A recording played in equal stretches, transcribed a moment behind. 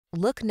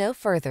Look no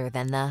further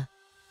than the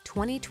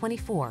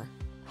 2024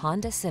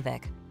 Honda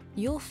Civic.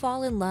 You'll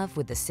fall in love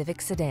with the Civic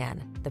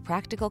Sedan, the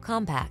practical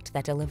compact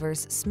that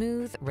delivers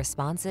smooth,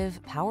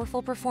 responsive,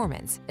 powerful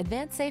performance,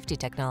 advanced safety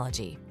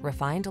technology,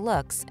 refined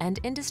looks, and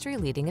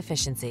industry-leading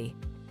efficiency.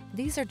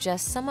 These are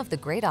just some of the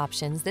great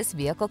options this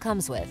vehicle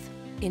comes with: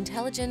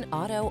 intelligent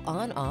auto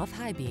on-off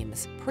high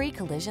beams,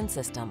 pre-collision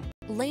system,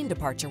 lane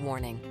departure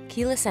warning,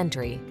 keyless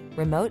entry,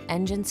 remote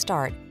engine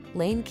start,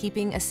 lane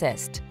keeping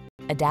assist,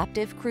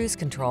 adaptive cruise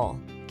control,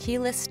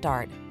 keyless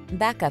start,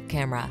 backup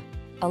camera,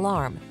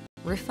 alarm.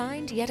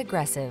 Refined yet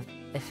aggressive,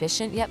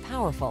 efficient yet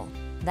powerful.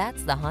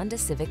 That's the Honda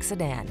Civic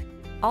Sedan.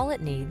 All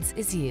it needs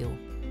is you.